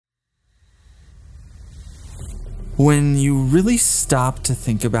When you really stop to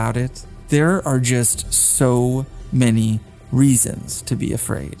think about it, there are just so many reasons to be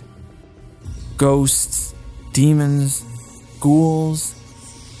afraid. Ghosts, demons, ghouls,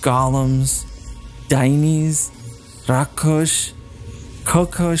 golems, dainies, rakosh,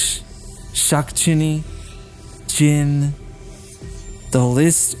 kokosh, shakchini, jinn. The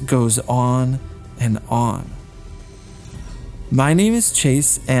list goes on and on. My name is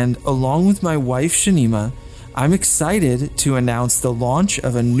Chase, and along with my wife Shanima, I'm excited to announce the launch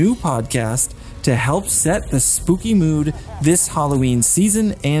of a new podcast to help set the spooky mood this Halloween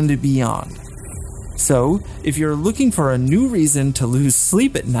season and beyond. So, if you're looking for a new reason to lose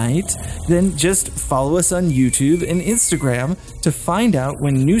sleep at night, then just follow us on YouTube and Instagram to find out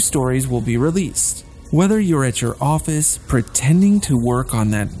when new stories will be released. Whether you're at your office pretending to work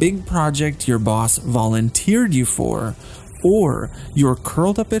on that big project your boss volunteered you for, or you're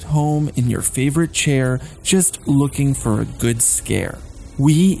curled up at home in your favorite chair just looking for a good scare,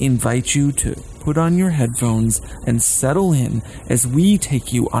 we invite you to put on your headphones and settle in as we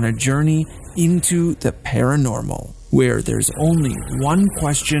take you on a journey into the paranormal, where there's only one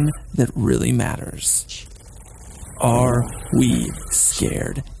question that really matters. Are we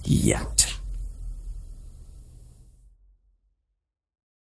scared yet?